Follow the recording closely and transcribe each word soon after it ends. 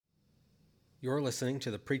You're listening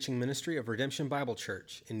to the preaching ministry of Redemption Bible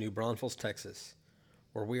Church in New Braunfels, Texas,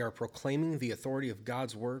 where we are proclaiming the authority of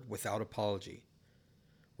God's Word without apology.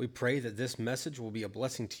 We pray that this message will be a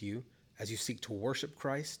blessing to you as you seek to worship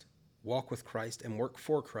Christ, walk with Christ, and work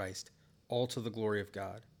for Christ, all to the glory of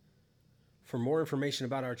God. For more information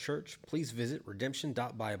about our church, please visit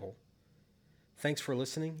redemption.bible. Thanks for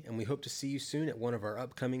listening, and we hope to see you soon at one of our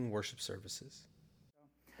upcoming worship services.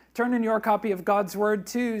 Turn in your copy of God's Word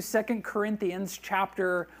to 2 Corinthians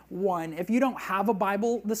chapter 1. If you don't have a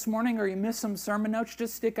Bible this morning or you missed some sermon notes,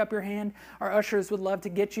 just stick up your hand. Our ushers would love to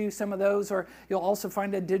get you some of those, or you'll also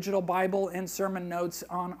find a digital Bible and sermon notes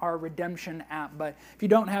on our Redemption app. But if you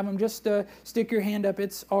don't have them, just stick your hand up.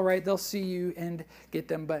 It's all right. They'll see you and get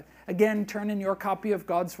them. But again, turn in your copy of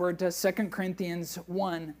God's Word to 2 Corinthians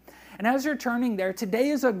 1. And as you're turning there, today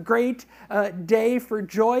is a great day for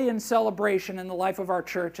joy and celebration in the life of our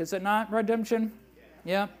church. Is it not, Redemption?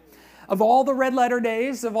 Yeah. Of all the red letter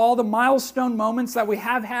days, of all the milestone moments that we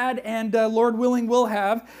have had and Lord willing will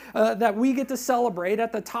have, that we get to celebrate,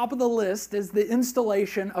 at the top of the list is the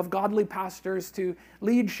installation of godly pastors to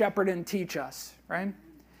lead, shepherd, and teach us, right?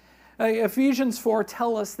 Ephesians 4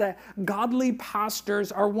 tell us that godly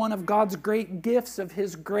pastors are one of God's great gifts of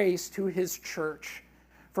His grace to His church.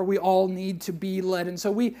 For we all need to be led. And so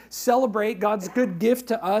we celebrate God's good gift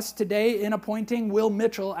to us today in appointing Will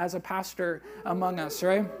Mitchell as a pastor among us,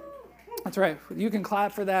 right? That's right. You can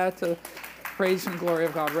clap for that, to praise and glory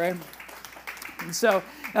of God, right? And so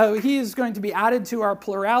he is going to be added to our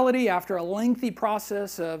plurality after a lengthy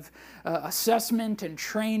process of assessment and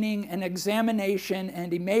training and examination, and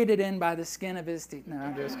he made it in by the skin of his teeth. No,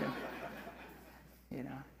 I'm just kidding. You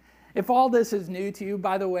know. If all this is new to you,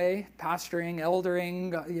 by the way, pastoring,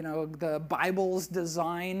 eldering, the Bible's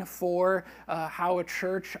design for how a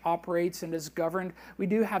church operates and is governed, we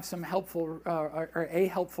do have some helpful, or a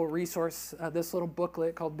helpful resource, this little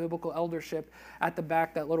booklet called Biblical Eldership at the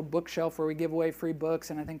back, that little bookshelf where we give away free books,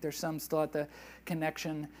 and I think there's some still at the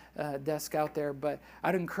connection desk out there. But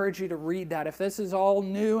I'd encourage you to read that if this is all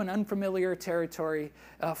new and unfamiliar territory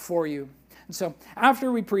for you. So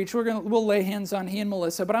after we preach, we'll lay hands on he and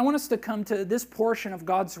Melissa, but I want us to come to this portion of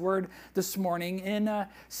God's Word this morning in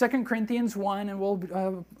 2 Corinthians 1, and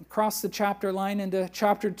we'll cross the chapter line into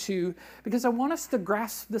chapter 2, because I want us to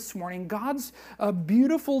grasp this morning God's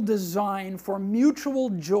beautiful design for mutual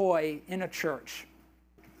joy in a church.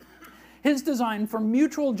 His design for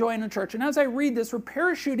mutual joy in a church. And as I read this, we're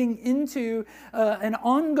parachuting into an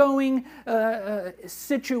ongoing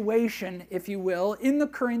situation, if you will, in the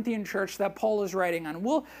Corinthian church that Paul is writing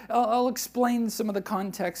on. I'll explain some of the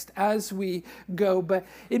context as we go, but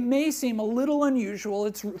it may seem a little unusual.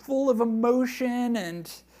 It's full of emotion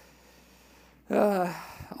and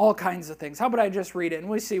all kinds of things. How about I just read it and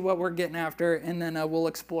we see what we're getting after, and then we'll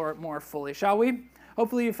explore it more fully, shall we?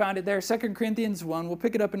 Hopefully you found it there. 2 Corinthians 1, we'll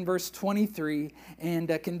pick it up in verse 23 and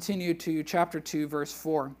continue to chapter 2, verse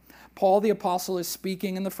 4. Paul the apostle is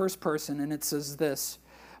speaking in the first person, and it says this: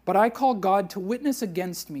 "But I call God to witness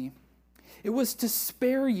against me. It was to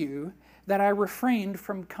spare you that I refrained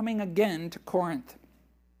from coming again to Corinth.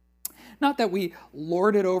 Not that we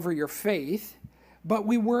lord it over your faith, but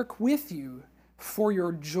we work with you for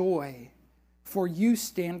your joy, for you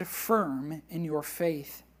stand firm in your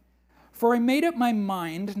faith. For I made up my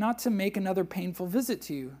mind not to make another painful visit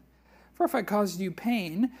to you. For if I caused you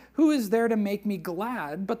pain, who is there to make me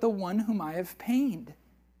glad but the one whom I have pained?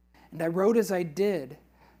 And I wrote as I did,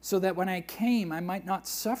 so that when I came I might not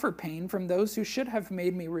suffer pain from those who should have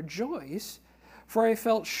made me rejoice. For I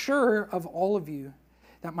felt sure of all of you,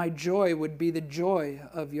 that my joy would be the joy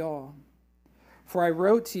of y'all. For I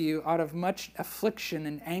wrote to you out of much affliction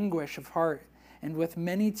and anguish of heart, and with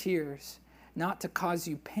many tears, not to cause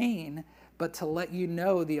you pain, but to let you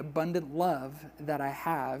know the abundant love that I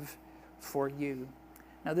have for you."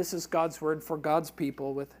 Now this is God's word for God's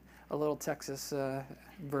people, with a little Texas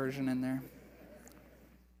version in there.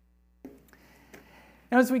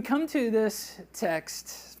 Now as we come to this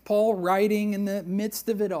text, Paul writing in the midst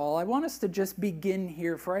of it all, I want us to just begin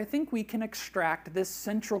here, for I think we can extract this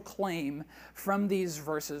central claim from these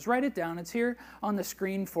verses. Write it down. It's here on the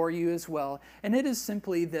screen for you as well. And it is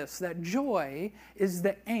simply this: that joy is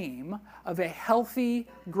the aim of a healthy,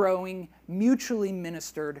 growing, mutually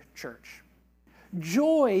ministered church.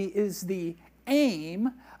 Joy is the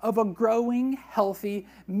aim of a growing, healthy,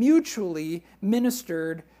 mutually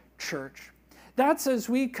ministered church. That's, as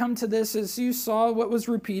we come to this, as you saw what was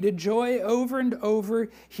repeated, joy over and over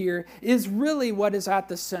here is really what is at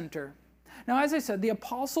the center. Now, as I said, the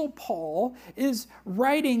Apostle Paul is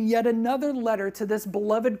writing yet another letter to this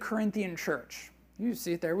beloved Corinthian church. You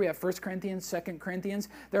see it there. We have 1 Corinthians, 2 Corinthians.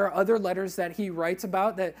 There are other letters that he writes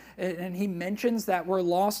about that, and he mentions that were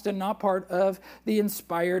lost and not part of the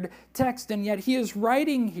inspired text. And yet he is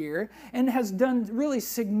writing here and has done really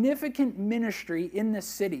significant ministry in this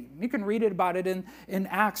city. You can read it about it in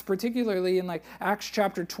Acts, particularly in like Acts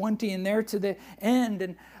chapter 20 and there to the end.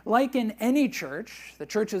 And like in any church, the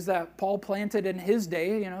churches that Paul planted in his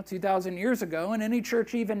day, 2,000 years ago, and any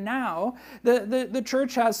church even now, the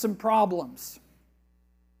church has some problems.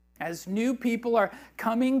 As new people are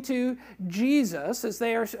coming to Jesus, as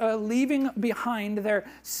they are leaving behind their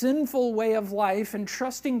sinful way of life and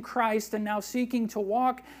trusting Christ and now seeking to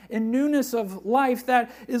walk in newness of life,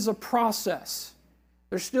 that is a process.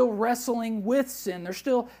 They're still wrestling with sin. They're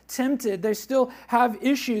still tempted. They still have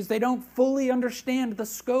issues. They don't fully understand the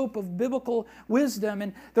scope of biblical wisdom,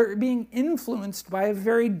 and they're being influenced by a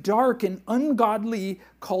very dark and ungodly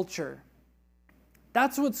culture.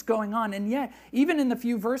 That's what's going on. And yet, even in the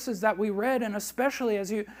few verses that we read, and especially as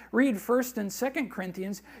you read 1 and 2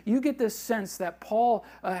 Corinthians, you get this sense that Paul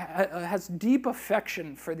has deep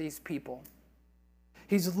affection for these people.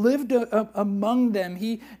 He's lived among them.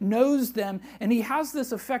 He knows them. And he has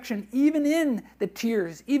this affection even in the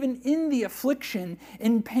tears, even in the affliction,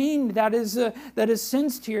 in pain that is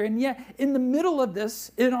sensed here. And yet, in the middle of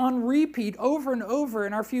this, and on repeat over and over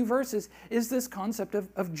in our few verses, is this concept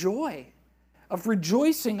of joy, of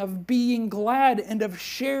rejoicing, of being glad, and of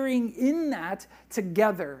sharing in that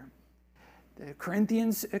together. The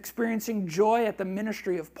Corinthians experiencing joy at the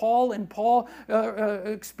ministry of Paul, and Paul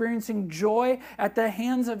experiencing joy at the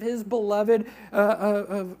hands of his beloved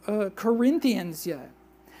Corinthians. Yeah.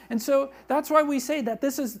 And so that's why we say that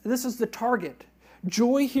this is the target.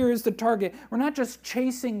 Joy here is the target. We're not just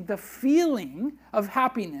chasing the feeling of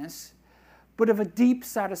happiness, but of a deep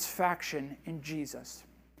satisfaction in Jesus.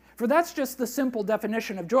 For that's just the simple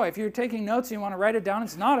definition of joy. If you're taking notes and you want to write it down,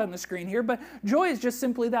 it's not on the screen here, but joy is just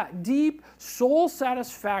simply that, deep soul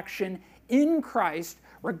satisfaction in Christ,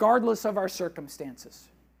 regardless of our circumstances,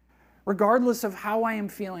 regardless of how I am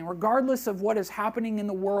feeling, regardless of what is happening in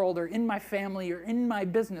the world or in my family or in my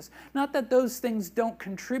business. Not that those things don't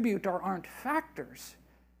contribute or aren't factors,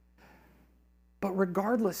 but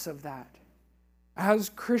regardless of that, as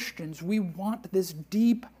Christians, we want this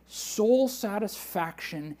deep soul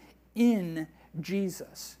satisfaction in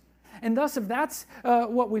Jesus. And thus, if that's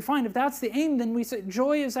what we find, if that's the aim, then we say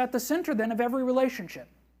joy is at the center then of every relationship.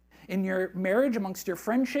 In your marriage, amongst your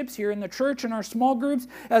friendships, here in the church, in our small groups,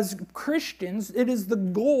 as Christians, it is the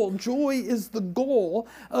goal. Joy is the goal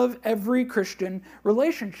of every Christian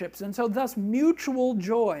relationships. And so thus mutual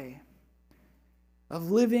joy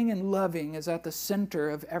of living and loving is at the center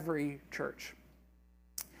of every church.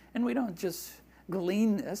 And we don't just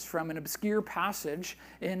glean this from an obscure passage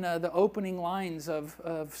in the opening lines of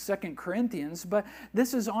 2 Corinthians, but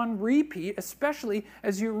this is on repeat, especially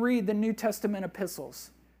as you read the New Testament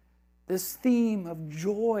epistles. This theme of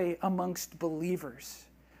joy amongst believers.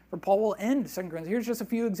 For Paul will end 2 Corinthians. Here's just a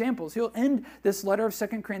few examples. He'll end this letter of 2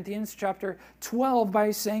 Corinthians chapter 12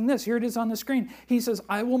 by saying this. Here it is on the screen. He says,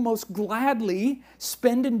 I will most gladly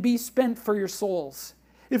spend and be spent for your souls.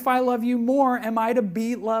 If I love you more, am I to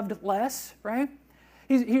be loved less? Right?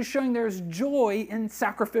 He's showing there's joy in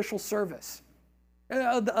sacrificial service,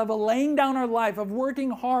 of a laying down our life, of working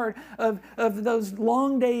hard, of those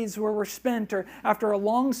long days where we're spent, or after a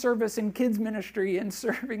long service in kids ministry and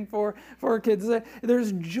serving for kids.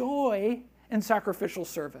 There's joy in sacrificial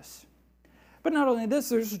service. But not only this,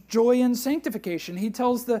 there's joy in sanctification. He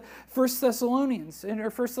tells the 1 Thessalonians, in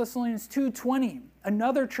 1 Thessalonians 2:20,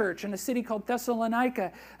 another church in a city called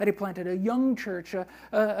Thessalonica that he planted, a young church.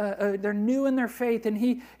 They're new in their faith. And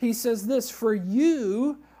he says this, for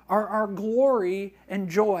you are our glory and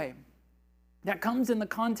joy. That comes in the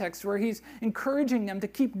context where he's encouraging them to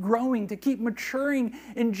keep growing, to keep maturing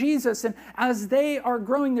in Jesus. And as they are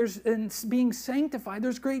growing and being sanctified,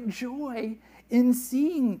 there's great joy in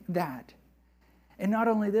seeing that. And not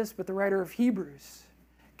only this, but the writer of Hebrews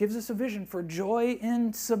gives us a vision for joy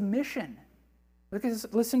in submission.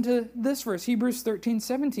 Listen to this verse, Hebrews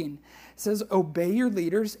 13:17. It says, obey your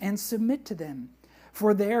leaders and submit to them,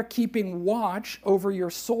 for they are keeping watch over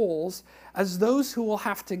your souls as those who will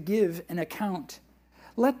have to give an account.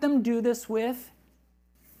 Let them do this with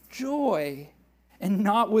joy and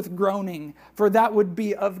not with groaning, for that would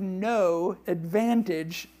be of no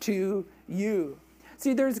advantage to you.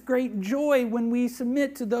 See, there's great joy when we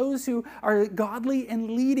submit to those who are godly and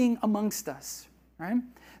leading amongst us, right?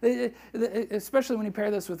 Especially when you pair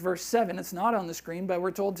this with verse 7. It's not on the screen, but we're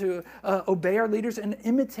told to obey our leaders and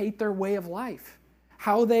imitate their way of life.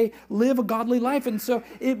 how they live a godly life. And so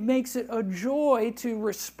it makes it a joy to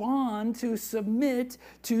respond, to submit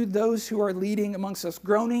to those who are leading amongst us.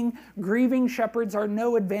 Groaning, grieving shepherds are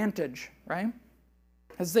no advantage, right?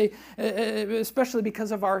 As they, especially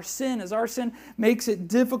because of our sin, as our sin makes it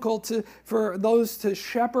difficult for those to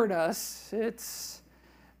shepherd us, it's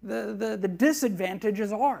the disadvantage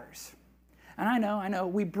is ours. And I know,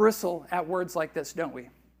 we bristle at words like this, don't we?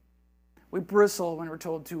 We bristle when we're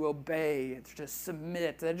told to obey, it's just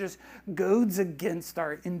submit. That just goes against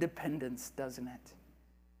our independence, doesn't it?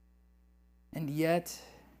 And yet,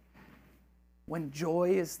 when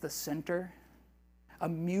joy is the center, a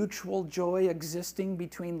mutual joy existing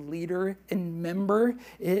between leader and member,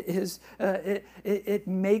 it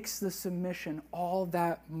makes the submission all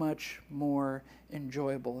that much more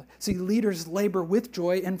enjoyable. See, leaders labor with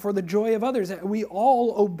joy and for the joy of others. We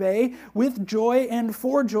all obey with joy and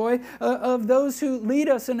for joy of those who lead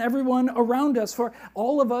us and everyone around us. For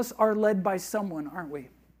all of us are led by someone, aren't we?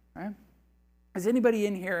 Right? Is anybody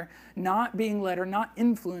in here not being led or not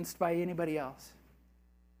influenced by anybody else?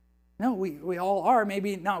 No, we all are,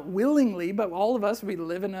 maybe not willingly, but all of us, we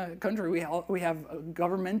live in a country, we have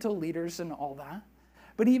governmental leaders and all that.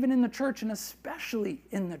 But even in the church, and especially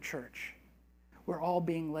in the church, we're all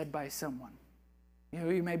being led by someone.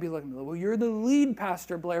 You may be looking, well, you're the lead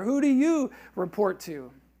pastor, Blair. Who do you report to?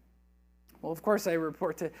 Well, of course I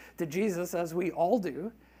report to Jesus, as we all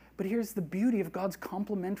do. But here's the beauty of God's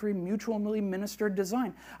complementary, mutually ministered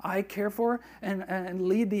design. I care for and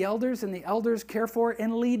lead the elders, and the elders care for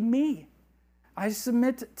and lead me. I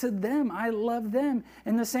submit to them. I love them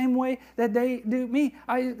in the same way that they do me.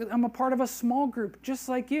 I'm a part of a small group, just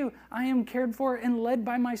like you. I am cared for and led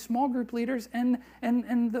by my small group leaders and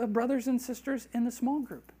the brothers and sisters in the small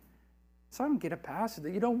group. So I don't get a pass.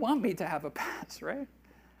 You don't want me to have a pass, right?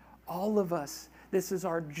 All of us, this is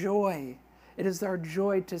our joy. It is our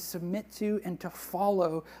joy to submit to and to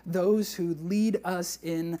follow those who lead us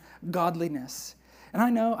in godliness. And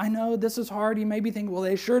I know this is hard. You may be thinking, well,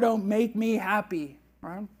 they sure don't make me happy,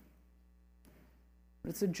 right? But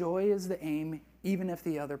it's a joy is the aim, even if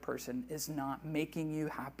the other person is not making you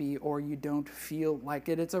happy or you don't feel like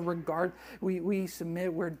it. It's a regard. We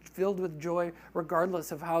submit. We're filled with joy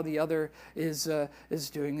regardless of how the other is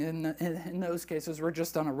doing. In those cases, we're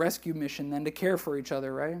just on a rescue mission then to care for each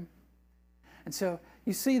other, right? And so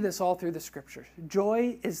you see this all through the scriptures.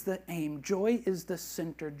 Joy is the aim. Joy is the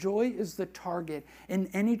center. Joy is the target in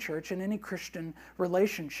any church, in any Christian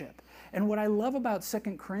relationship. And what I love about 2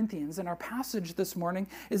 Corinthians and our passage this morning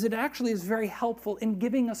is it actually is very helpful in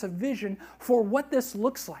giving us a vision for what this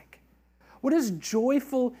looks like. What is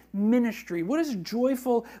joyful ministry? What is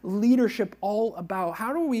joyful leadership all about?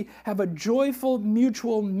 How do we have a joyful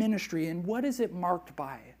mutual ministry? And what is it marked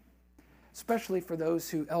by? Especially for those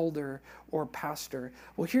who elder or pastor.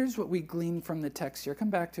 Well, here's what we glean from the text here. Come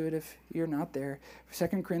back to it if you're not there. 2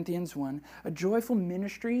 Corinthians 1. A joyful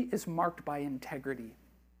ministry is marked by integrity.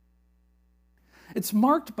 It's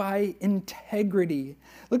marked by integrity.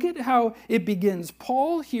 Look at how it begins.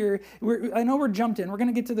 Paul here, I know we're jumped in. We're going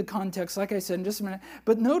to get to the context, like I said, in just a minute.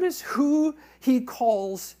 But notice who he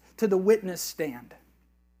calls to the witness stand.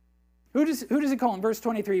 Who does he call in verse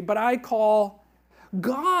 23? But I call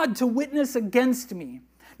God to witness against me.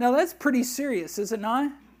 Now that's pretty serious, is it not?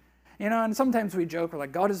 And sometimes we joke, we're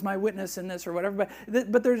like, God is my witness in this or whatever,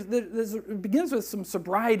 but it begins with some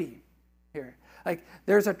sobriety here. Like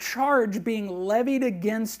there's a charge being levied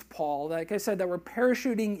against Paul, like I said, that we're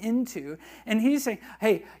parachuting into, and he's saying,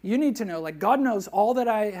 hey, you need to know, like God knows all that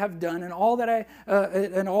I have done and all that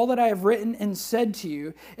I have written and said to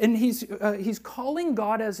you, and he's calling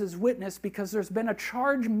God as his witness because there's been a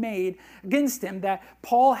charge made against him that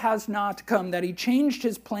Paul has not come, that he changed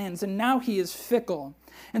his plans and now he is fickle.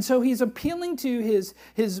 And so he's appealing to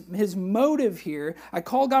his motive here. I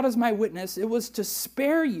call God as my witness. It was to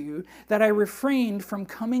spare you that I refrained from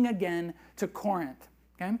coming again to Corinth.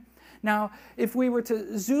 Okay? Now, if we were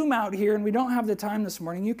to zoom out here, and we don't have the time this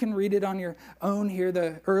morning, you can read it on your own here,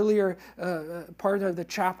 the earlier part of the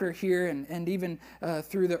chapter here, and even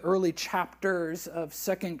through the early chapters of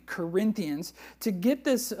 2 Corinthians, to get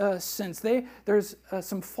this sense. There's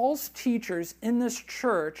some false teachers in this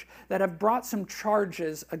church that have brought some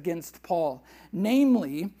charges against Paul,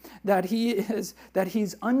 namely that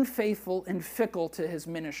he's unfaithful and fickle to his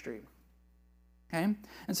ministry. Okay?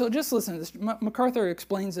 And so just listen to this. MacArthur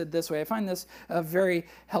explains it this way. I find this very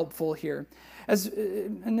helpful here. I'll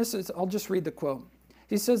just read the quote.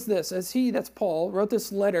 He says this, as that's Paul, wrote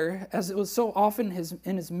this letter, as it was so often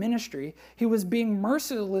in his ministry, he was being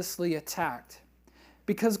mercilessly attacked.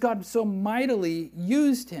 Because God so mightily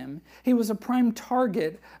used him, he was a prime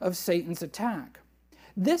target of Satan's attack.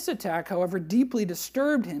 This attack, however, deeply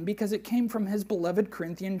disturbed him because it came from his beloved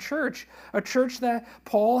Corinthian church, a church that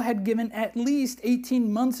Paul had given at least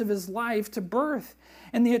 18 months of his life to birth.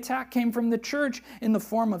 And the attack came from the church in the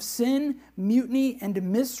form of sin, mutiny, and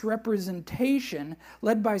misrepresentation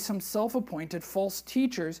led by some self-appointed false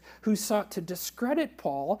teachers who sought to discredit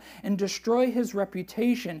Paul and destroy his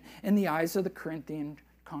reputation in the eyes of the Corinthian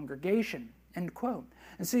congregation. End quote.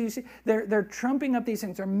 And so you see, they're trumping up these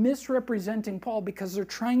things. They're misrepresenting Paul because they're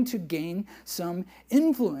trying to gain some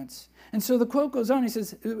influence. And so the quote goes on. He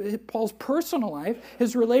says, Paul's personal life,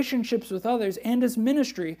 his relationships with others, and his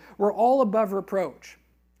ministry were all above reproach.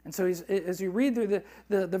 And so as you read through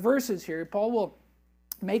the verses here, Paul will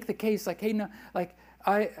make the case like, hey, no, like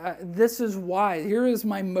this is why. Here is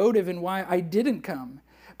my motive and why I didn't come.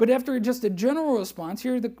 But after just a general response,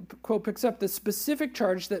 here the quote picks up the specific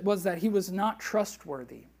charge that was that he was not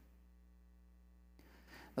trustworthy.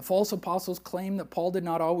 The false apostles claimed that Paul did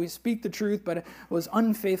not always speak the truth, but was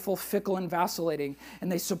unfaithful, fickle, and vacillating.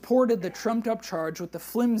 And they supported the trumped-up charge with the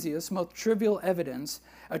flimsiest, most trivial evidence,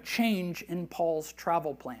 a change in Paul's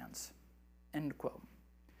travel plans. End quote.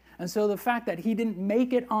 And so the fact that he didn't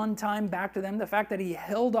make it on time back to them, the fact that he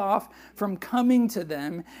held off from coming to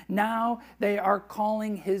them, now they are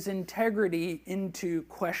calling his integrity into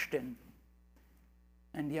question.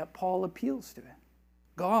 And yet Paul appeals to it.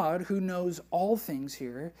 God, who knows all things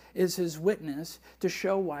here, is his witness to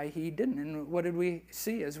show why he didn't. And what did we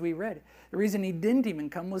see as we read? The reason he didn't even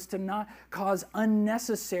come was to not cause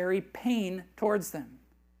unnecessary pain towards them.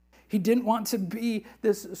 He didn't want to be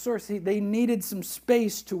this source. They needed some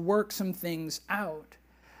space to work some things out.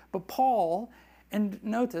 But Paul, and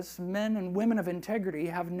notice, men and women of integrity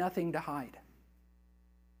have nothing to hide.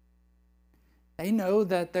 They know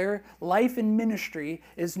that their life and ministry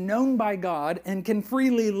is known by God and can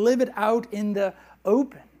freely live it out in the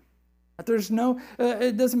open. There's no,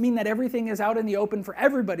 it doesn't mean that everything is out in the open for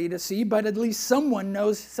everybody to see, but at least someone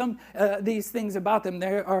knows these things about them.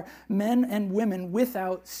 There are men and women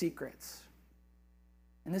without secrets.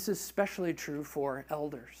 And this is especially true for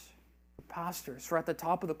elders, for pastors. For at the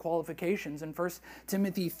top of the qualifications in 1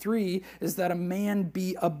 Timothy 3 is that a man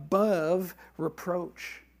be above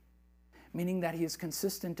reproach, meaning that he is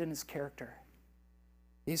consistent in his character.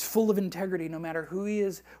 He's full of integrity no matter who he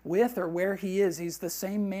is with or where he is. He's the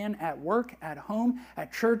same man at work, at home,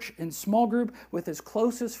 at church, in small group, with his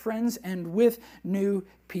closest friends, and with new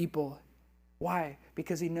people. Why?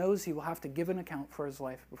 Because he knows he will have to give an account for his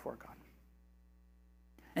life before God.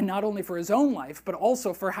 And not only for his own life, but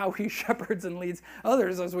also for how he shepherds and leads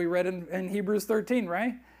others, as we read in Hebrews 13,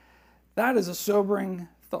 right? That is a sobering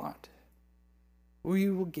thought.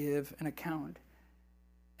 We will give an account.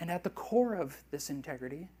 And at the core of this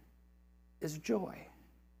integrity is joy.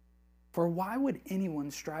 For why would anyone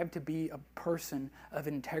strive to be a person of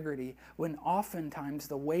integrity when oftentimes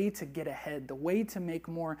the way to get ahead, the way to make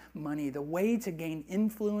more money, the way to gain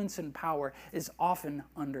influence and power is often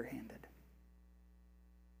underhanded?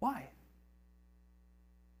 Why?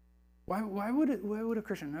 Why would a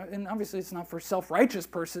Christian, and obviously it's not for self-righteous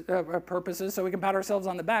purposes so we can pat ourselves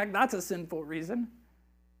on the back, that's a sinful reason.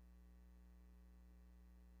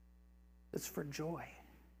 It's for joy.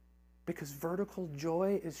 Because vertical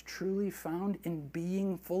joy is truly found in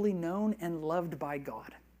being fully known and loved by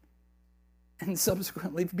God. And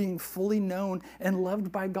subsequently being fully known and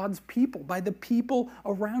loved by God's people, by the people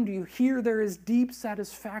around you. Here there is deep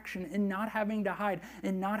satisfaction in not having to hide,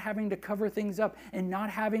 in not having to cover things up, in not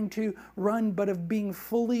having to run, but of being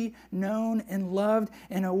fully known and loved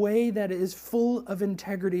in a way that is full of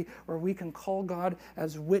integrity, where we can call God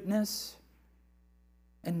as witness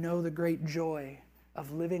and know the great joy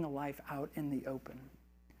of living a life out in the open.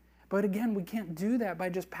 But again, we can't do that by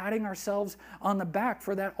just patting ourselves on the back,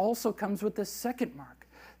 for that also comes with the second mark.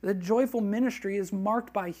 The joyful ministry is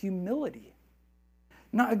marked by humility.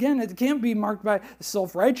 Now, again, it can't be marked by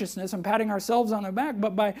self-righteousness and patting ourselves on the back,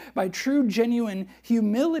 but by true, genuine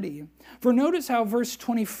humility. For notice how verse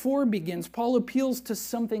 24 begins. Paul appeals to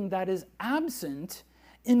something that is absent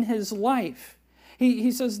in his life.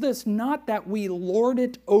 He says this, not that we lord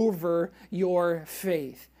it over your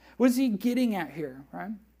faith. What is he getting at here,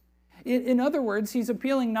 right? In other words, he's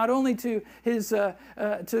appealing not only to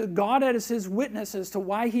to God as his witness as to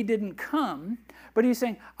why he didn't come, but he's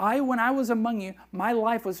saying, when I was among you, my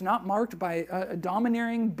life was not marked by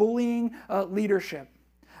domineering, bullying leadership.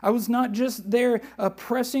 I was not just there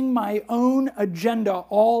pressing my own agenda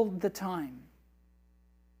all the time.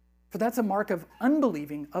 For that's a mark of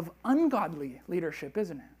unbelieving, of ungodly leadership,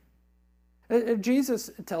 isn't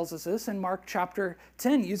Jesus tells us this in Mark chapter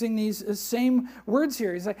 10, using these same words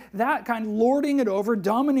here. He's like, that kind of lording it over,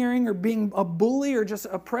 domineering, or being a bully, or just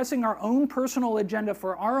oppressing our own personal agenda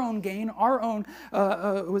for our own gain, our own,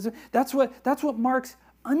 that's what marks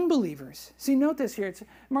unbelievers. See, note this here. It's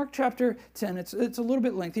Mark chapter 10. It's a little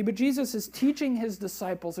bit lengthy, but Jesus is teaching his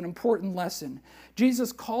disciples an important lesson.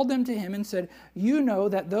 Jesus called them to him and said, you know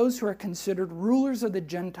that those who are considered rulers of the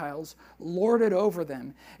Gentiles lord it over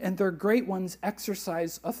them, and their great ones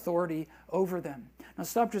exercise authority over them. Now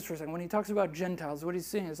stop just for a second. When he talks about Gentiles, what he's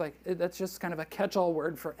saying is like, that's just kind of a catch-all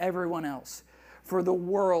word for everyone else. For the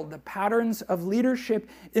world, the patterns of leadership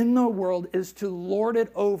in the world is to lord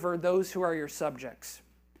it over those who are your subjects.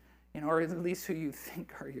 Or at least who you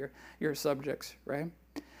think are your subjects, right?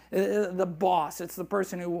 The boss, it's the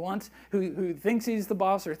person who thinks he's the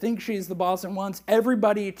boss or thinks she's the boss and wants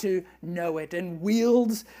everybody to know it and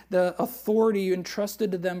wields the authority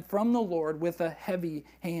entrusted to them from the Lord with a heavy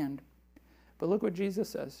hand. But look what Jesus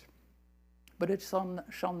says. But it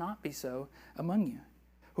shall not be so among you.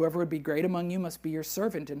 Whoever would be great among you must be your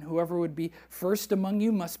servant, and whoever would be first among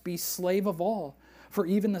you must be slave of all. For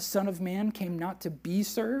even the Son of Man came not to be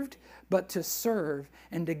served, but to serve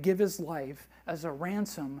and to give his life as a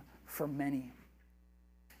ransom for many.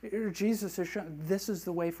 Jesus has shown this is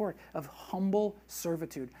the way forward of humble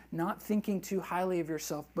servitude, not thinking too highly of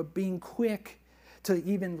yourself, but being quick to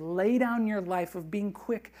even lay down your life, of being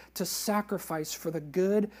quick to sacrifice for the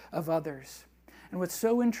good of others. And what's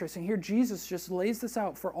so interesting here, Jesus just lays this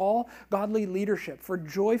out for all godly leadership, for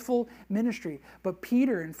joyful ministry. But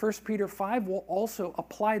Peter in 1 Peter 5 will also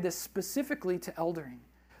apply this specifically to eldering.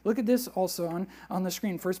 Look at this also on the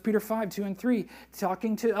screen. 1 Peter 5, 2 and 3.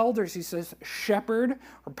 Talking to elders, he says, shepherd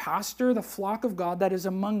or pastor the flock of God that is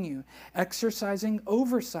among you, exercising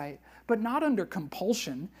oversight, but not under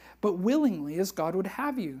compulsion, but willingly as God would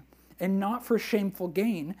have you, and not for shameful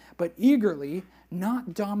gain, but eagerly,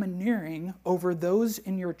 not domineering over those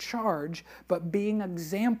in your charge, but being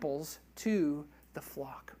examples to the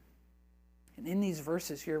flock. And in these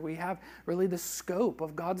verses here, we have really the scope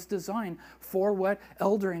of God's design for what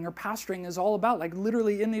eldering or pastoring is all about. Like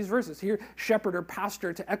literally in these verses here, shepherd or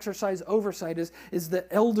pastor, to exercise oversight, is the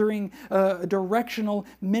eldering directional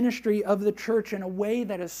ministry of the church in a way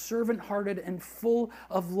that is servant-hearted and full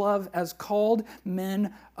of love as called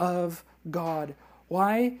men of God.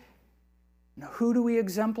 Why? Now, who do we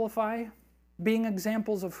exemplify? Being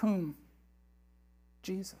examples of whom?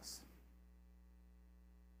 Jesus,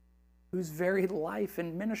 whose very life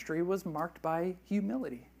and ministry was marked by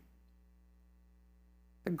humility.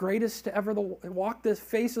 The greatest to ever walk the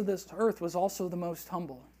face of this earth was also the most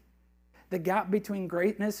humble. The gap between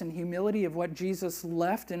greatness and humility of what Jesus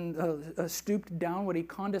left and stooped down, what he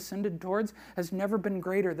condescended towards, has never been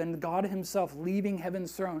greater than God himself leaving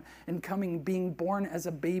heaven's throne and coming, being born as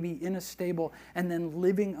a baby in a stable, and then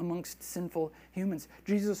living amongst sinful humans.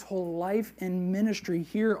 Jesus' whole life and ministry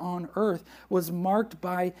here on earth was marked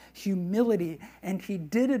by humility, and he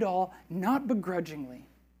did it all not begrudgingly,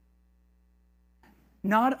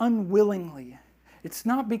 not unwillingly. It's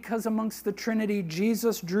not because amongst the Trinity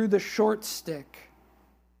Jesus drew the short stick,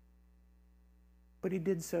 but he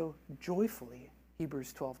did so joyfully,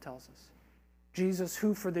 Hebrews 12 tells us. Jesus,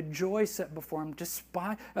 who for the joy set before him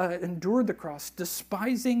endured the cross,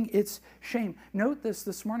 despising its shame. Note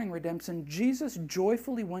this morning, Redemption. Jesus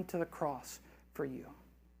joyfully went to the cross for you.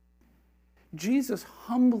 Jesus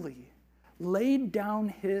humbly laid down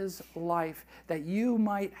his life that you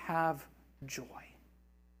might have joy.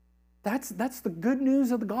 That's the good news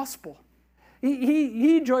of the gospel.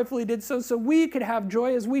 He joyfully did so we could have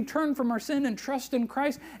joy as we turn from our sin and trust in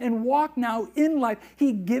Christ and walk now in life.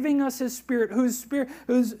 He giving us his Spirit, who's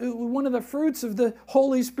one of the fruits of the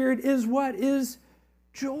Holy Spirit is what? Is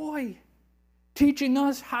joy. Teaching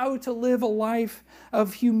us how to live a life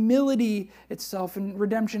of humility itself. And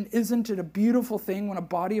redemption, isn't it a beautiful thing when a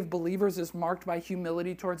body of believers is marked by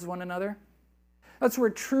humility towards one another? That's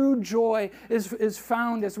where true joy is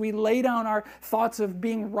found, as we lay down our thoughts of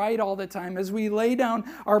being right all the time, as we lay down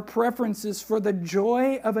our preferences for the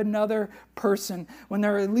joy of another person, when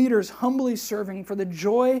there are leaders humbly serving for the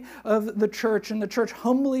joy of the church, and the church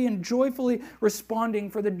humbly and joyfully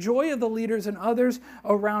responding for the joy of the leaders and others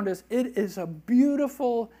around us. It is a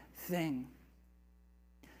beautiful thing.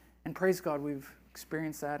 And praise God, we've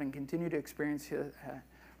experienced that and continue to experience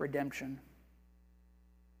redemption.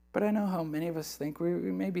 But I know how many of us think, we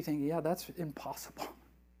may be thinking, yeah, that's impossible.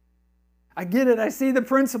 I get it, I see the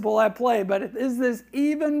principle at play, but is this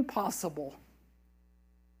even possible?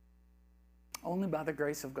 Only by the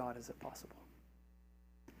grace of God is it possible.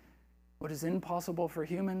 What is impossible for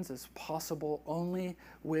humans is possible only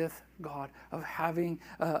with God, of having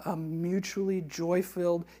a mutually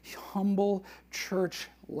joy-filled, humble church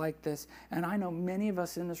like this. And I know many of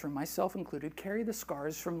us in this room, myself included, carry the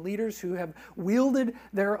scars from leaders who have wielded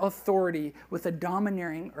their authority with a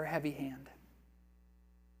domineering or heavy hand.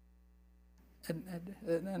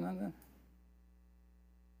 And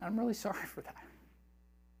I'm really sorry for that.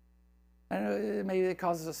 I know maybe it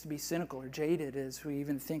causes us to be cynical or jaded as we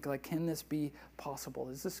even think, like, can this be possible?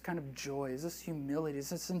 Is this kind of joy? Is this humility?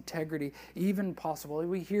 Is this integrity even possible?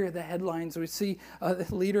 We hear the headlines. We see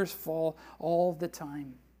leaders fall all the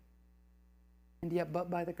time. And yet, but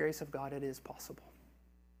by the grace of God, it is possible.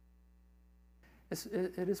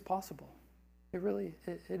 It is possible. It really,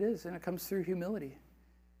 it is. And it comes through humility.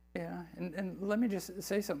 Yeah, and let me just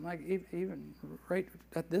say something, like even right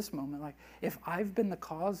at this moment, like if I've been the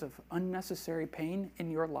cause of unnecessary pain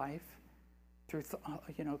in your life through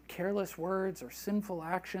careless words or sinful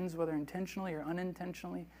actions, whether intentionally or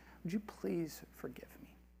unintentionally, would you please forgive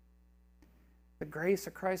me? The grace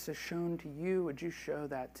of Christ is shown to you. Would you show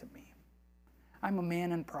that to me? I'm a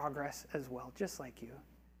man in progress as well, just like you.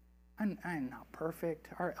 I'm not perfect.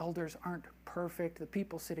 Our elders aren't perfect. The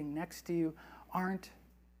people sitting next to you aren't.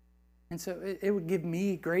 And so it would give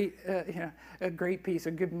me a great peace. It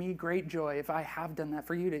would give me great joy if I have done that,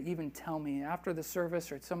 for you to even tell me after the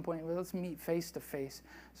service or at some point, well, let's meet face to face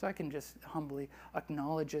so I can just humbly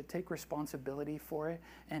acknowledge it, take responsibility for it,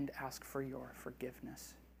 and ask for your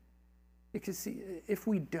forgiveness. Because see, if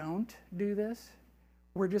we don't do this,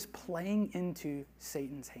 we're just playing into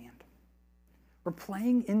Satan's hand. We're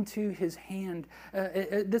playing into his hand.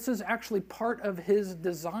 This is actually part of his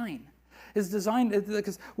design. Is designed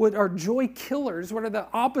because what are joy killers, what are the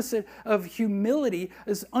opposite of humility,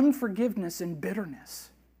 is unforgiveness and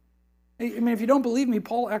bitterness. I mean, if you don't believe me,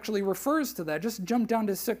 Paul actually refers to that. Just jump down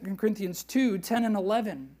to 2 Corinthians 2, 10 and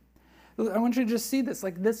 11. I want you to just see this.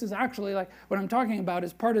 Like, this is actually, like, what I'm talking about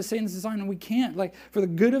is part of Satan's design, and we can't. Like, for the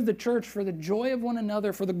good of the church, for the joy of one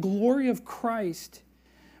another, for the glory of Christ,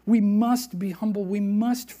 we must be humble. We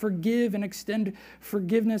must forgive and extend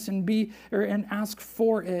forgiveness and ask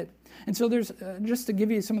for it. And so there's, just to give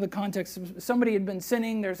you some of the context, somebody had been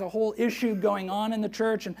sinning, there's a whole issue going on in the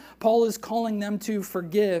church, and Paul is calling them to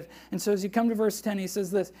forgive. And so as you come to verse 10, he says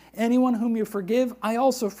this, anyone whom you forgive, I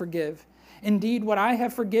also forgive. Indeed, what I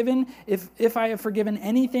have forgiven, if I have forgiven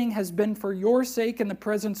anything, has been for your sake in the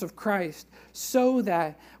presence of Christ, so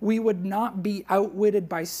that we would not be outwitted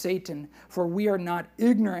by Satan, for we are not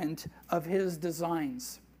ignorant of his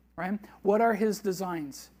designs. Right? What are his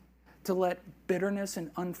designs? To let bitterness and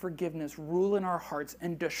unforgiveness rule in our hearts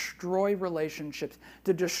and destroy relationships,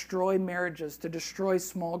 to destroy marriages, to destroy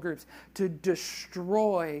small groups, to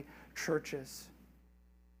destroy churches.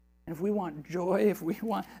 And if we want joy, if we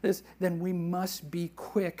want this, then we must be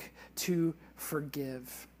quick to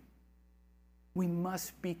forgive. We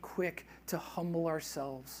must be quick to humble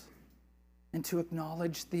ourselves and to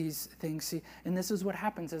acknowledge these things. See, and this is what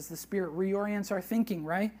happens as the Spirit reorients our thinking,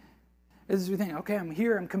 right? As we think, okay, I'm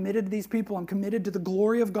here, I'm committed to these people, I'm committed to the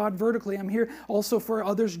glory of God vertically, I'm here also for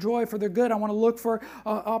others' joy, for their good. I want to look for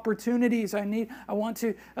opportunities. I want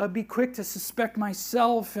to be quick to suspect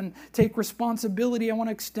myself and take responsibility. I want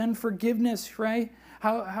to extend forgiveness, right?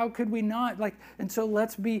 How could we not? And so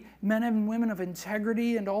let's be men and women of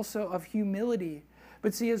integrity and also of humility.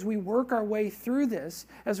 But see, as we work our way through this,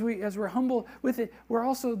 as we're humble with it, we're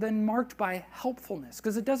also then marked by helpfulness.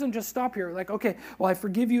 Because it doesn't just stop here. Like, okay, well, I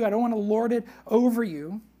forgive you. I don't want to lord it over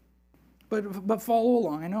you. But follow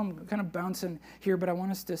along. I know I'm kind of bouncing here, but I want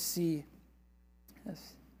us to see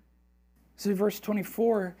this. So verse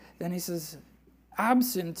 24, then he says,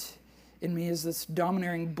 absent in me is this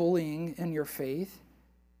domineering bullying in your faith.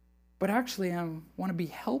 But actually, I want to be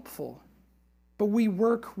helpful. But we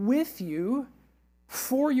work with you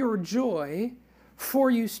for your joy, for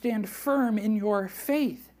you stand firm in your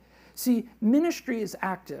faith. See, ministry is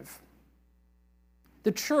active.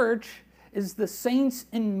 The church is the saints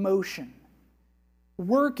in motion,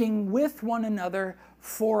 working with one another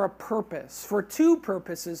for a purpose. For two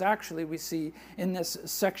purposes, actually, we see in this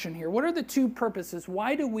section here. What are the two purposes?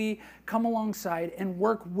 Why do we come alongside and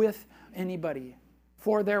work with anybody?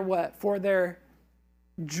 For their what? For their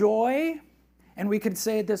joy. And we could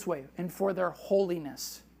say it this way, and for their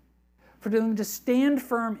holiness. For them to stand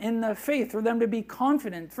firm in the faith, for them to be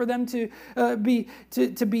confident, for them to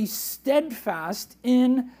be steadfast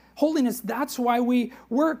in holiness. That's why we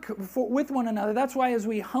work with one another. That's why as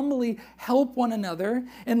we humbly help one another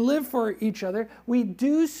and live for each other, we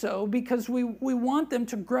do so because we want them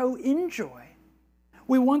to grow in joy.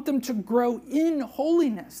 We want them to grow in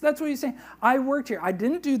holiness. That's what he's saying. I worked here. I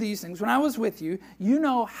didn't do these things. When I was with you, you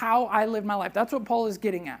know how I live my life. That's what Paul is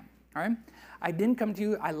getting at. All right? I didn't come to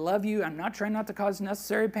you. I love you. I'm not trying not to cause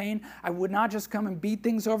necessary pain. I would not just come and beat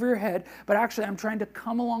things over your head, but actually I'm trying to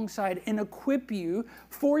come alongside and equip you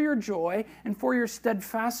for your joy and for your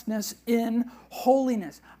steadfastness in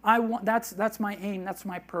holiness. That's my aim. That's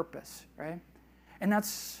my purpose, right? And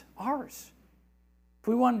that's ours. If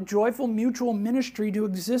we want joyful mutual ministry to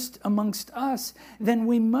exist amongst us, then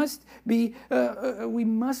we must be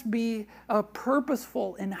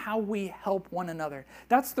purposeful in how we help one another.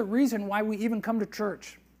 That's the reason why we even come to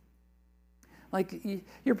church. Like,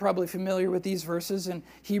 you're probably familiar with these verses in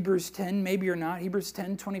Hebrews 10, maybe you're not. Hebrews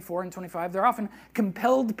 10, 24 and 25. They're often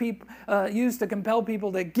used to compel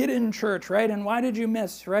people to get in church, right? And why did you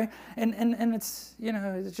miss, right? And it's,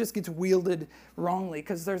 it just gets wielded wrongly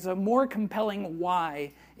because there's a more compelling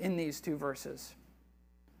why in these two verses.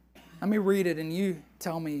 Let me read it and you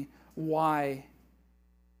tell me why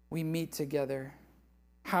we meet together,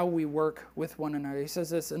 how we work with one another. He says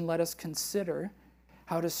this, and let us consider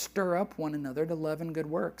how to stir up one another to love and good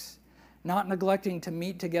works, not neglecting to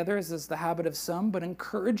meet together as is the habit of some, but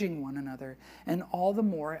encouraging one another, and all the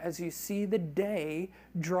more as you see the day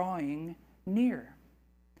drawing near.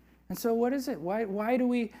 And so what is it? Why do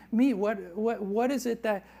we meet? What is it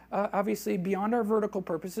that, obviously beyond our vertical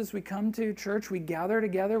purposes, we come to church, we gather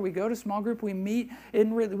together, we go to small group, we meet,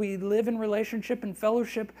 we live in relationship and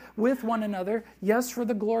fellowship with one another, yes, for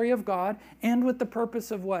the glory of God, and with the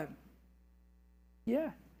purpose of what?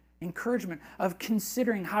 Yeah, encouragement of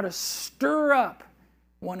considering how to stir up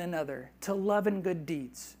one another to love and good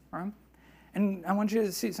deeds. Right? And I want you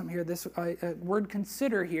to see something here. This word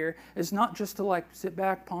consider here is not just to sit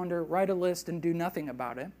back, ponder, write a list, and do nothing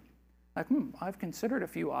about it. I've considered a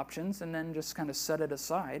few options and then just kind of set it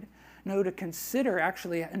aside. No, to consider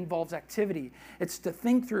actually involves activity. It's to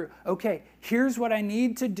think through, okay, here's what I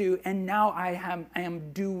need to do, and now I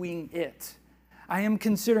am doing it. I am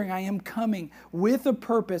considering, I am coming with a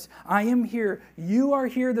purpose. I am here. You are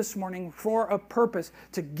here this morning for a purpose,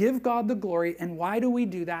 to give God the glory. And why do we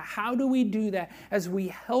do that? How do we do that? As we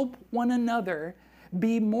help one another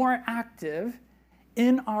be more active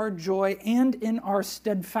in our joy and in our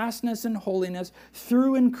steadfastness and holiness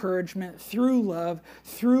through encouragement, through love,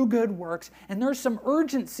 through good works. And there's some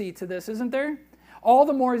urgency to this, isn't there? All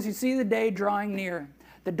the more as you see the day drawing near.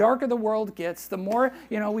 The darker the world gets, the more,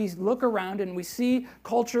 we look around and we see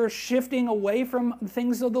culture shifting away from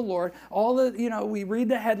things of the Lord. We read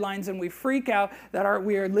the headlines and we freak out that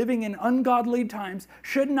we are living in ungodly times.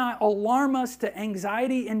 Should not alarm us to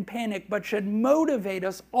anxiety and panic, but should motivate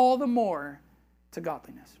us all the more to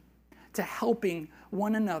godliness, to helping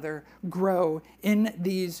one another grow in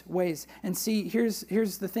these ways. And see, here's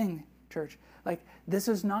the thing, church. This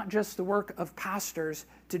is not just the work of pastors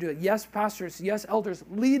to do it. Yes, pastors, yes, elders,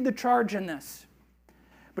 lead the charge in this.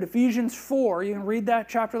 But Ephesians 4, you can read that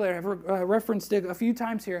chapter later, I've referenced it a few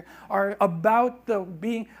times here, are about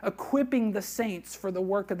equipping the saints for the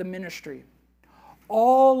work of the ministry.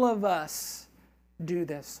 All of us do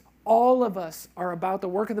this. All of us are about the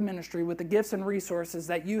work of the ministry with the gifts and resources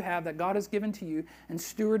that you have, that God has given to you and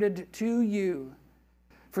stewarded to you,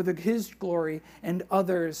 for His glory and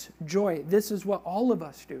others' joy. This is what all of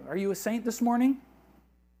us do. Are you a saint this morning?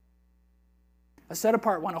 A set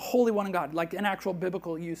apart one, a holy one in God, like an actual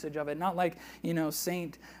biblical usage of it. Not like,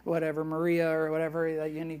 Saint whatever, Maria or whatever,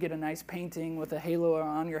 and you get a nice painting with a halo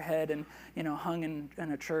on your head and, hung in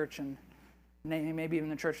a church and maybe even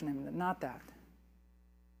the church name. Not that.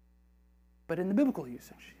 But in the biblical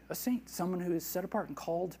usage, a saint, someone who is set apart and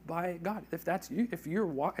called by God. If that's you, if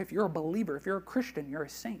you're a believer, if you're a Christian, you're a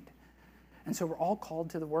saint. And so we're all called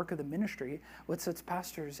to the work of the ministry. What sets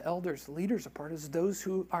pastors, elders, leaders apart is those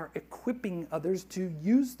who are equipping others to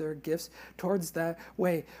use their gifts towards that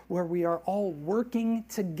way, where we are all working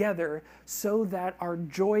together so that our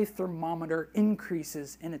joy thermometer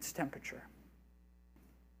increases in its temperature.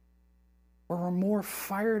 Where we're more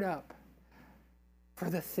fired up for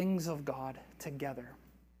the things of God together.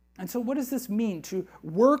 And so what does this mean, to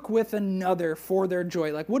work with another for their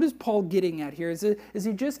joy? What is Paul getting at here? Is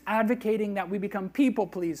he just advocating that we become people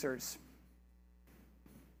pleasers? Is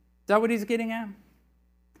that what he's getting at?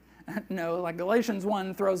 No, Galatians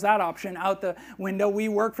 1 throws that option out the window. We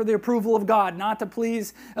work for the approval of God, not to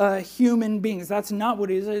please human beings. That's not what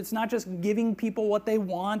it is. It's not just giving people what they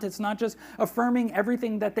want. It's not just affirming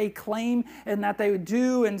everything that they claim and that they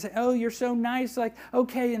do and say, oh, you're so nice,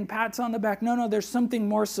 okay, and pats on the back. No, there's something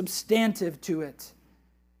more substantive to it.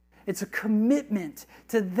 It's a commitment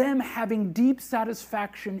to them having deep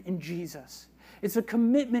satisfaction in Jesus. It's a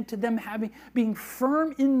commitment to them being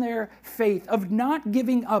firm in their faith, of not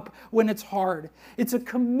giving up when it's hard. It's a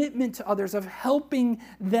commitment to others, of helping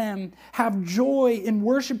them have joy in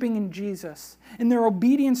worshiping in Jesus, in their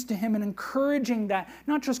obedience to Him, and encouraging that,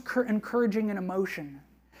 not just encouraging an emotion.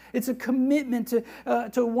 It's a commitment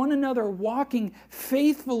to one another, walking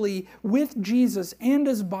faithfully with Jesus and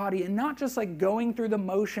His body, and not just like going through the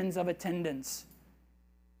motions of attendance.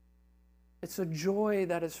 It's a joy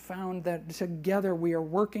that is found that together we are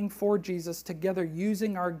working for Jesus, together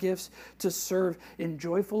using our gifts to serve in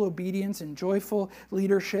joyful obedience and joyful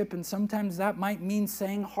leadership. And sometimes that might mean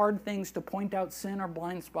saying hard things to point out sin or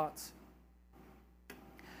blind spots.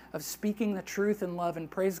 Of speaking the truth in love,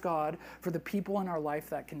 and praise God for the people in our life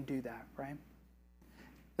that can do that, right?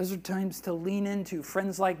 Those are times to lean into.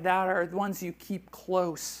 Friends like that are the ones you keep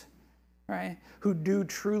close, right? Who do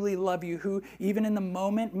truly love you, who even in the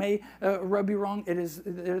moment may rub you wrong.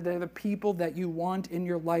 They're the people that you want in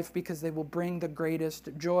your life because they will bring the greatest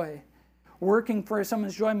joy. Working for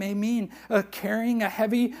someone's joy may mean carrying a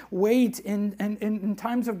heavy weight in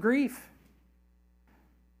times of grief.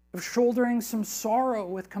 Of shouldering some sorrow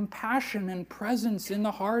with compassion and presence in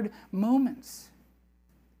the hard moments.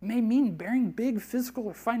 It may mean bearing big physical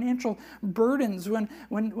or financial burdens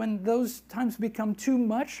when those times become too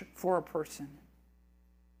much for a person.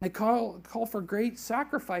 They call for great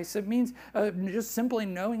sacrifice. It means just simply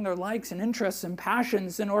knowing their likes and interests and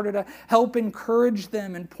passions in order to help encourage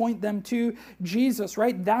them and point them to Jesus,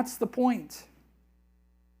 right? That's the point.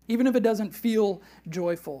 Even if it doesn't feel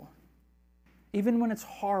joyful. Even when it's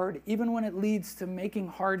hard, even when it leads to making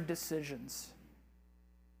hard decisions.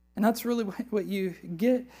 And that's really what you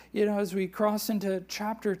get, as we cross into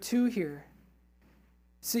chapter 2 here.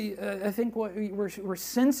 See, I think what we're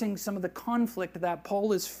sensing some of the conflict that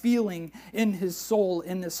Paul is feeling in his soul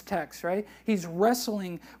in this text, right? He's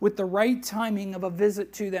wrestling with the right timing of a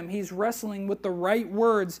visit to them. He's wrestling with the right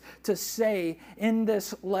words to say in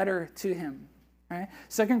this letter to him. Right?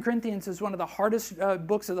 2 Corinthians is one of the hardest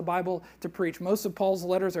books of the Bible to preach. Most of Paul's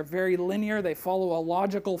letters are very linear. They follow a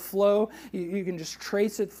logical flow. You can just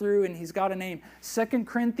trace it through, and he's got a name. 2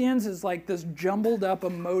 Corinthians is like this jumbled up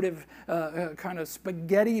emotive kind of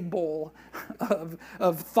spaghetti bowl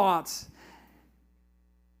of thoughts.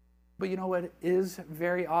 But you know what is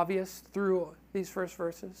very obvious through these first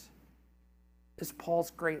verses? Is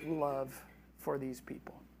Paul's great love for these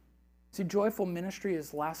people. See, joyful ministry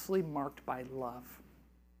is lastly marked by love.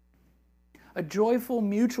 A joyful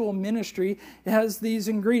mutual ministry has these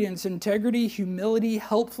ingredients: integrity, humility,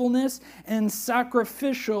 helpfulness, and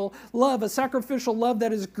sacrificial love. A sacrificial love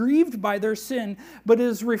that is grieved by their sin, but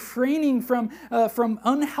is refraining from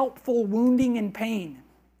unhelpful wounding and pain.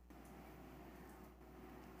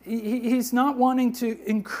 He's not wanting to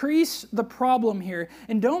increase the problem here.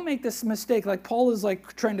 And don't make this mistake. Like Paul is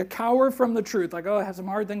like trying to cower from the truth. Like, I have some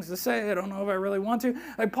hard things to say. I don't know if I really want to.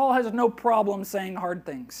 Like Paul has no problem saying hard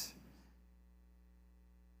things.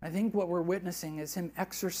 I think what we're witnessing is him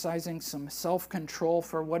exercising some self-control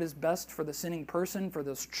for what is best for the sinning person, for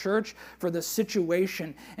this church, for the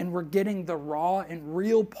situation. And we're getting the raw and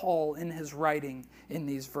real Paul in his writing in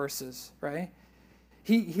these verses, right?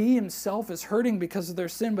 He himself is hurting because of their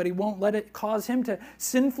sin, but he won't let it cause him to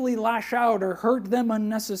sinfully lash out or hurt them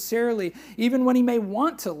unnecessarily, even when he may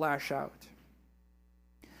want to lash out.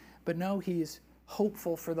 But no, he's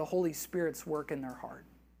hopeful for the Holy Spirit's work in their heart.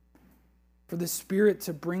 For the Spirit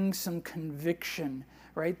to bring some conviction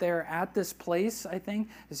right there at this place, I think,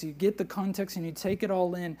 as you get the context and you take it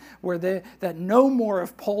all in, where that no more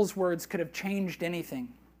of Paul's words could have changed anything,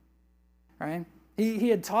 right? He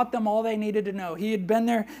had taught them all they needed to know. He had been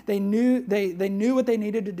there. They knew what they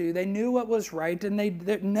needed to do. They knew what was right,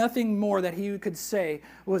 and nothing more that he could say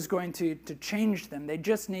was going to change them. They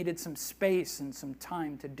just needed some space and some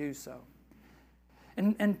time to do so.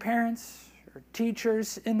 And parents or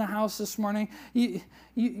teachers in the house this morning,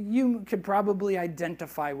 you could probably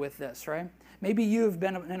identify with this, right? Maybe you've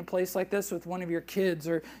been in a place like this with one of your kids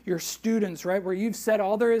or your students, right, where you've said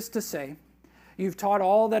all there is to say. You've taught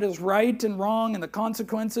all that is right and wrong and the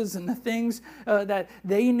consequences and the things that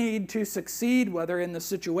they need to succeed, whether in the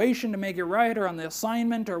situation to make it right or on the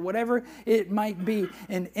assignment or whatever it might be.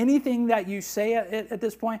 And anything that you say at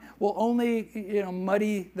this point will only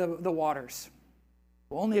muddy the waters.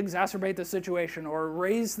 Will only exacerbate the situation or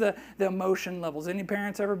raise the emotion levels. Any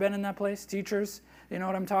parents ever been in that place? Teachers, you know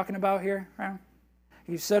what I'm talking about here? Right?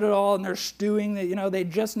 You said it all and they're stewing. They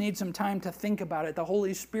just need some time to think about it. The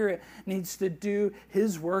Holy Spirit needs to do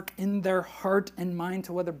His work in their heart and mind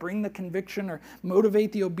to whether bring the conviction or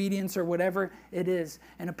motivate the obedience or whatever it is.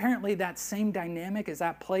 And apparently that same dynamic is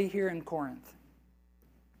at play here in Corinth.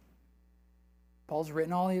 Paul's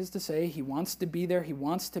written all he has to say. He wants to be there. He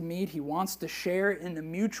wants to meet. He wants to share in the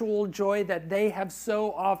mutual joy that they have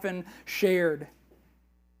so often shared.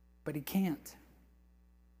 But he can't.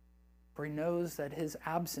 For he knows that his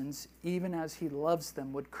absence, even as he loves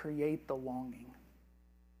them, would create the longing.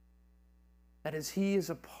 That as he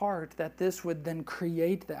is apart, that this would then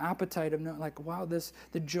create the appetite of, like, wow,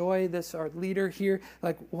 the joy, our leader here,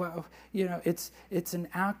 like, wow, it's an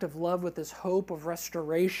act of love with this hope of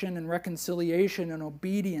restoration and reconciliation and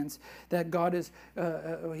obedience that God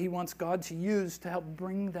he wants God to use to help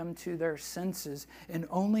bring them to their senses. And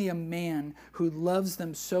only a man who loves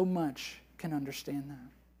them so much can understand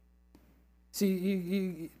that.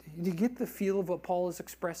 See, you get the feel of what Paul is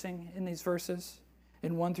expressing in these verses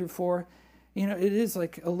in 1 through 4. It is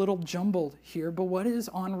like a little jumbled here, but what is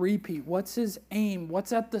on repeat? What's his aim?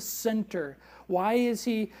 What's at the center? Why is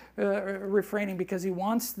he refraining? Because he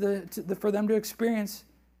wants for them to experience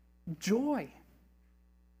joy.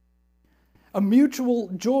 A mutual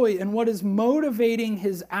joy, and what is motivating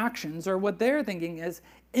his actions, or what they're thinking is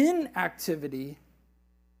inactivity,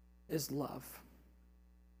 is love.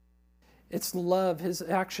 It's love. His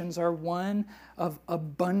actions are one of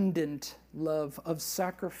abundant love, of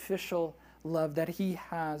sacrificial love that he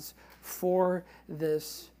has for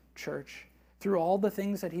this church through all the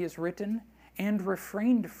things that he has written and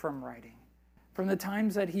refrained from writing, from the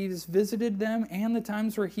times that he's visited them and the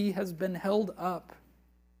times where he has been held up.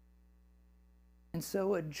 And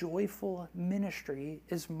so a joyful ministry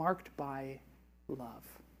is marked by love.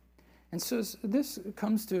 And so as this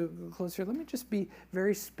comes to a close here, let me just be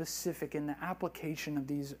very specific in the application of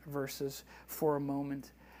these verses for a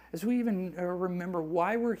moment, as we even remember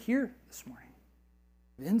why we're here this morning.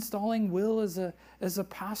 Installing Will as a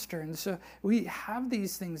pastor. And so we have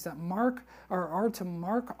these things that are to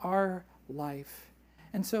mark our life.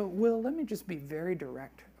 And so, Will, let me just be very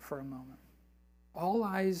direct for a moment. All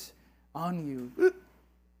eyes on you.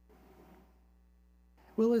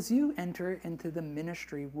 Will, as you enter into the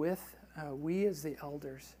ministry with we as the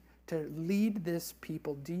elders to lead this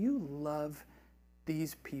people, do you love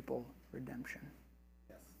these people, Redemption?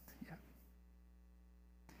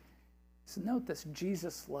 So note this,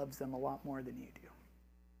 Jesus loves them a lot more than you do.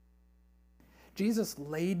 Jesus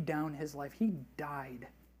laid down his life. He died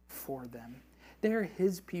for them. They're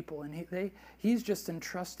his people, and he's just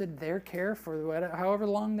entrusted their care for however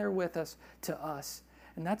long they're with us to us.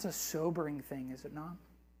 And that's a sobering thing, is it not?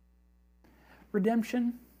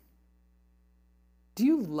 Redemption, do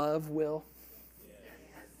you love Will?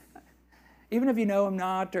 Yes. Even if you know him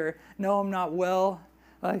not or know him not well,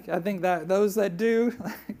 like I think that those that do,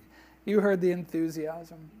 you heard the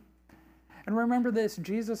enthusiasm. And remember this,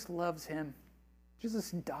 Jesus loves him. Jesus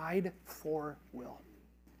died for Will.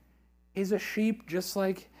 He's a sheep just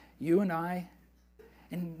like you and I.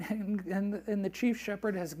 And the chief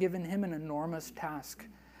shepherd has given him an enormous task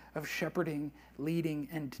of shepherding, leading,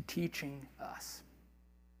 and teaching us.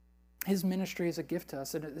 His ministry is a gift to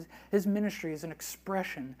us. And his ministry is an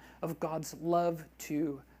expression of God's love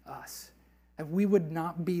to us. That we would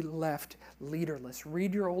not be left leaderless.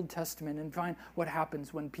 Read your Old Testament and find what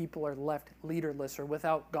happens when people are left leaderless or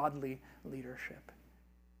without godly leadership.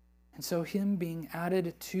 And so him being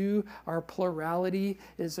added to our plurality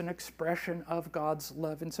is an expression of God's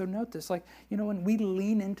love. And so note this, when we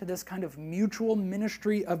lean into this kind of mutual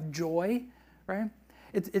ministry of joy, right?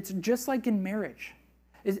 It's just like in marriage.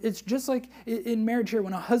 It's just like in marriage here,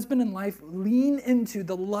 when a husband and wife lean into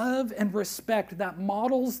the love and respect that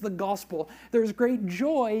models the gospel, there's great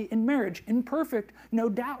joy in marriage, imperfect, no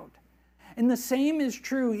doubt. And the same is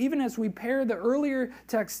true even as we pair the earlier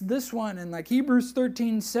text, this one, and like Hebrews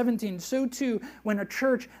 13:17, so too when a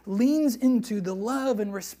church leans into the love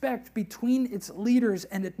and respect between its leaders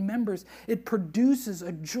and its members, it produces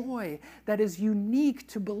a joy that is unique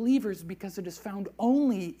to believers because it is found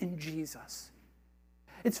only in Jesus.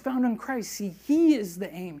 It's found in Christ. See, he is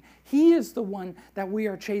the aim. He is the one that we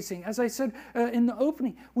are chasing. As I said in the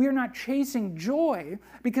opening, we are not chasing joy,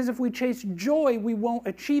 because if we chase joy, we won't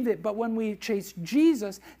achieve it. But when we chase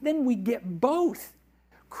Jesus, then we get both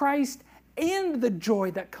Christ and the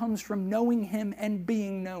joy that comes from knowing him and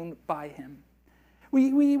being known by him.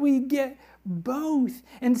 We get both.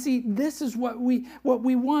 And see, this is what we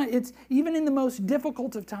want. It's even in the most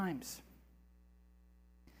difficult of times.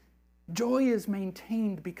 Joy is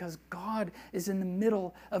maintained because God is in the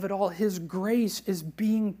middle of it all. His grace is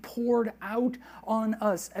being poured out on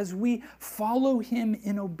us as we follow him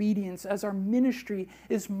in obedience, as our ministry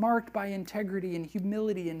is marked by integrity and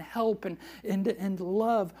humility and help and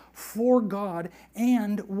love for God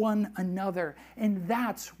and one another. And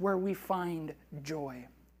that's where we find joy.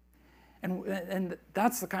 And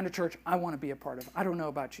that's the kind of church I want to be a part of. I don't know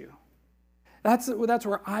about you. That's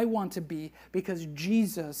where I want to be, because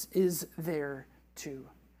Jesus is there too.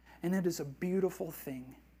 And it is a beautiful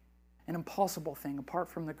thing, an impossible thing apart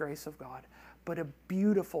from the grace of God, but a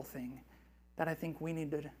beautiful thing that I think we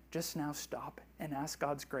need to just now stop and ask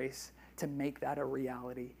God's grace to make that a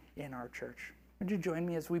reality in our church. Would you join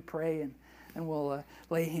me as we pray, and we'll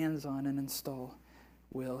lay hands on and install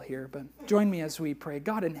Will here. But join me as we pray.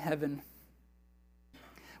 God in heaven,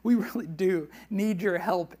 we really do need your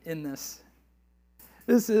help in this.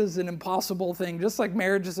 This is an impossible thing. Just like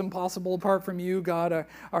marriage is impossible apart from you, God,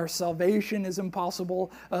 our salvation is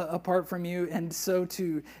impossible apart from you. And so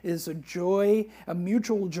too is a joy, a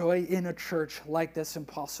mutual joy in a church like this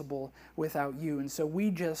impossible without you. And so we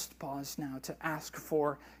just pause now to ask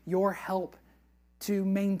for your help to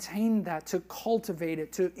maintain that, to cultivate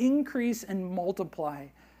it, to increase and multiply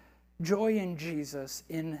joy in Jesus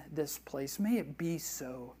in this place. May it be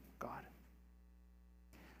so, God.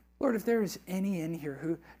 Lord, if there is any in here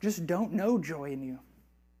who just don't know joy in you,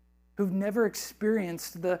 who've never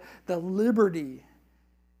experienced the liberty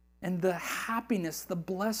and the happiness, the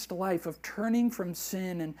blessed life of turning from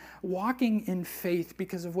sin and walking in faith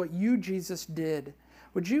because of what you, Jesus, did,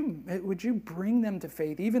 would you bring them to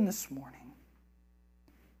faith even this morning?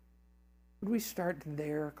 Would we start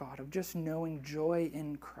there, God, of just knowing joy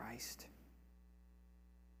in Christ?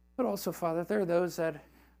 But also, Father, if there are those that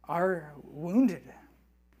are wounded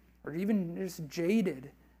or even just jaded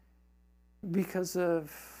because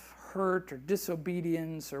of hurt or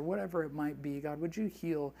disobedience or whatever it might be, God, would you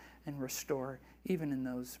heal and restore even in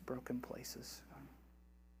those broken places?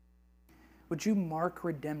 Would you mark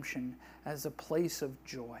redemption as a place of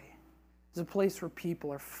joy? It's a place where people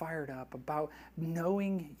are fired up about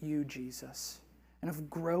knowing you, Jesus, and of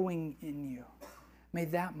growing in you. May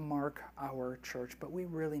that mark our church, but we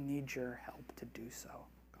really need your help to do so,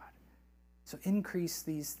 God. So increase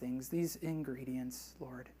these things, these ingredients,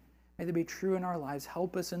 Lord. May they be true in our lives.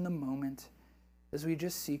 Help us in the moment as we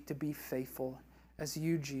just seek to be faithful as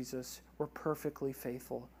you, Jesus, were perfectly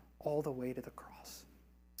faithful all the way to the cross.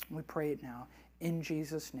 We pray it now in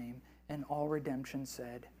Jesus' name, and all redemption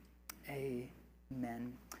said,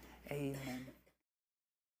 Amen. Amen.